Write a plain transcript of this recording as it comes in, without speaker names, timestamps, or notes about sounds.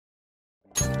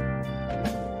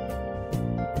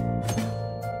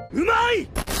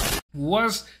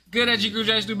What's good,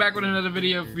 Edgy back with another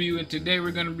video for you, and today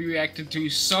we're going to be reacting to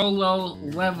Solo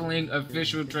Leveling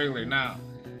official trailer. Now,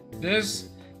 this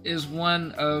is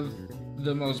one of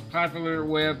the most popular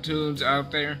webtoons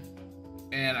out there,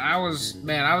 and I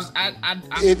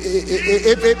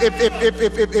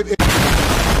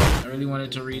really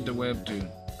wanted to read the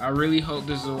webtoon. I really hope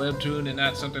this is a webtoon and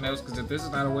not something else, because if this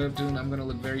is not a webtoon, I'm gonna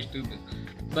look very stupid.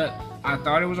 But I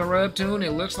thought it was a webtoon.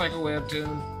 It looks like a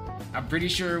webtoon. I'm pretty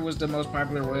sure it was the most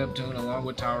popular webtoon along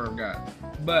with Tower of God.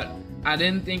 But I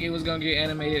didn't think it was gonna get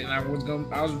animated, and I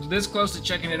was this close to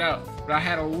checking it out. But I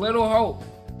had a little hope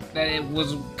that it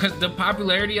was, because the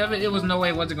popularity of it, it was no way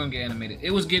it wasn't gonna get animated.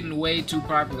 It was getting way too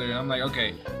popular, and I'm like,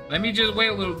 okay, let me just wait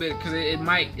a little bit, because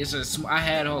I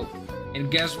had hope. And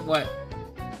guess what?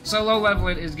 Solo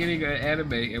Leveling is getting an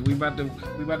anime, and we about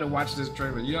to watch this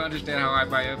trailer. You don't understand how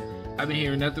hype I am. I've been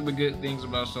hearing nothing but good things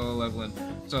about Solo Leveling.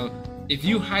 So if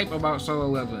you hype about Solo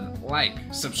Leveling, like,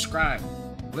 subscribe.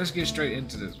 Let's get straight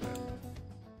into this, man.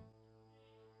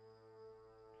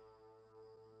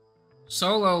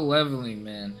 Solo Leveling,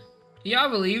 man. Can y'all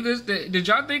believe this? Did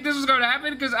y'all think this was gonna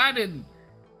happen? Because I didn't.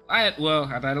 I had a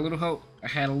little hope. I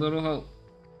had a little hope.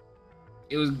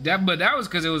 It was that, but that was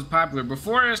because it was popular.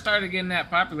 Before it started getting that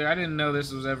popular, I didn't know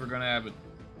this was ever gonna happen.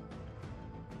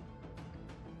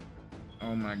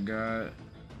 Oh my god.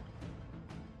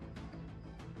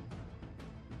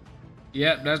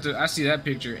 Yep, I see that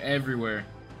picture everywhere.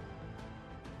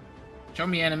 Show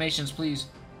me animations, please.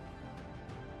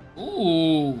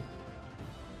 Ooh.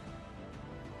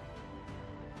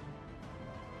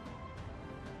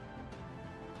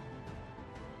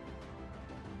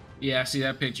 Yeah, I see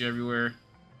that picture everywhere.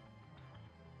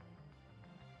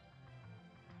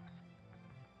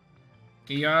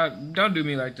 Can y'all, don't do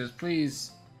me like this,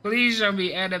 please. Please show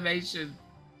me animation.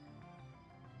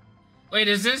 Wait,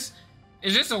 is this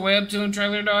a webtoon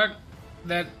trailer, dog?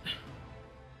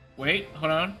 Wait,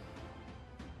 hold on.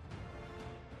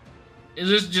 Is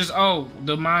this just, oh,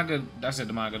 the manga, that's it,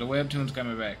 the manga. The webtoon's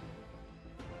coming back.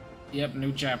 Yep,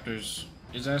 new chapters.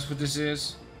 Is that what this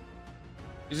is?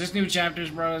 Is this new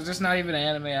chapters, bro? Is this not even an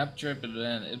anime? I'm tripping,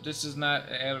 man. If this is not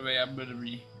an anime, I'm gonna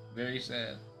be very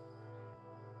sad.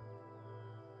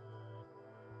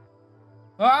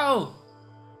 Oh!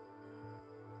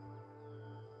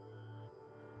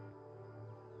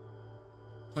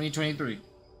 $2023.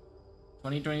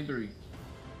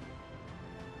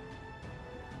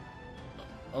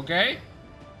 Okay.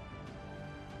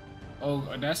 Oh,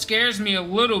 that scares me a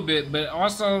little bit, but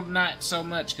also not so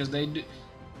much, because they do.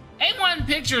 A1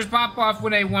 Pictures pop off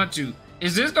when they want to.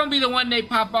 Is this gonna be the one they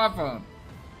pop off on?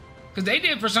 Because they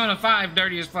did Persona 5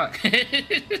 dirty as fuck.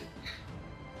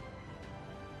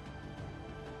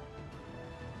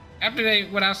 After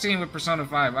what I seen with Persona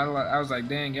 5, I was like,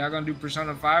 dang, y'all gonna do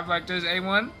Persona 5 like this,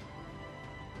 A1?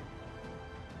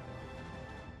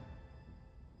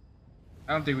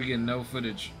 I don't think we get no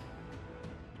footage.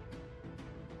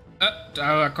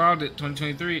 I called it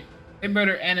 2023. They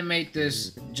better animate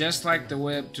this just like the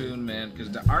webtoon, man, because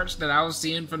the arts that I was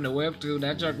seeing from the webtoon,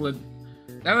 that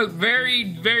looked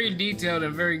very, very detailed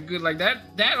and very good. Like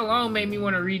that alone made me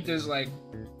want to read this. Like,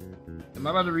 am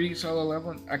I about to read Solo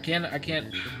Leveling? I can't.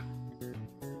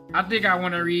 I think I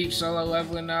want to read Solo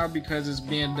Leveling now because it's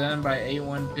being done by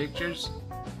A1 Pictures,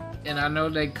 and I know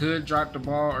they could drop the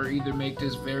ball or either make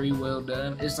this very well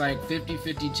done. It's like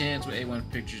 50-50 chance with A1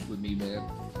 Pictures with me, man.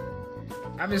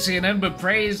 I've been seeing nothing but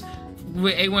praise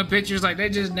with A1 Pictures, like they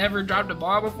just never dropped the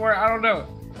ball before. I don't know.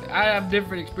 I have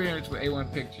different experience with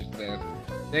A1 Pictures, man.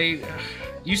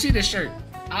 You see the shirt.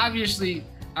 Obviously,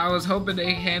 I was hoping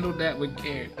they handled that with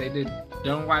care. They did.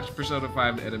 Don't watch Persona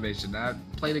 5 animation. I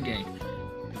play the game.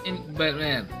 But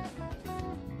man,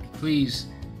 please,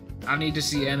 I need to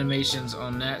see animations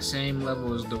on that same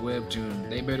level as the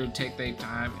webtoon. They better take their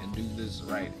time and do this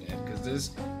right, man, because this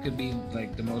could be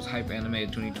like the most hype anime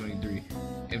of 2023.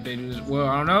 If they do this, well,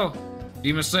 I don't know.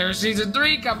 Demon Slayer Season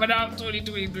 3 coming out in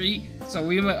 2023. So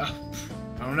I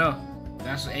don't know.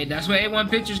 That's what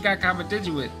A1 Pictures got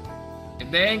competition with.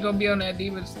 If they ain't gonna be on that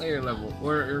Demon Slayer level,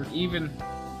 or even,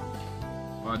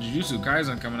 well, Jujutsu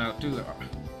Kaisen coming out too.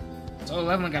 Solo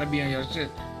Leveling gotta be on your shit.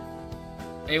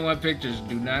 A1 Pictures,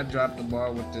 do not drop the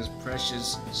ball with this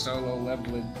precious Solo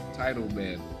Leveling title,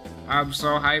 man. I'm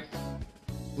so hyped.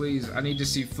 Please, I need to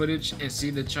see footage and see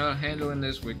the y'all handling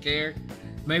this with care.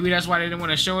 Maybe that's why they didn't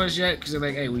want to show us yet, because they're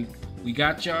like, hey, we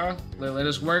got y'all. Let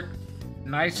us work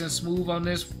nice and smooth on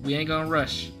this. We ain't gonna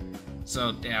rush.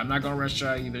 So, yeah, I'm not gonna rush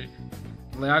y'all either.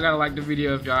 Y'all gotta like the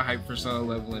video if y'all hype for Solo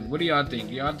Leveling. What do y'all think?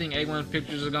 Do y'all think A1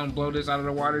 Pictures are gonna blow this out of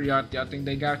the water? Y'all think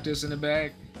they got this in the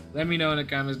bag? Let me know in the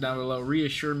comments down below.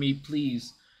 Reassure me,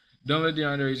 please. Don't let the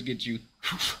underage get you.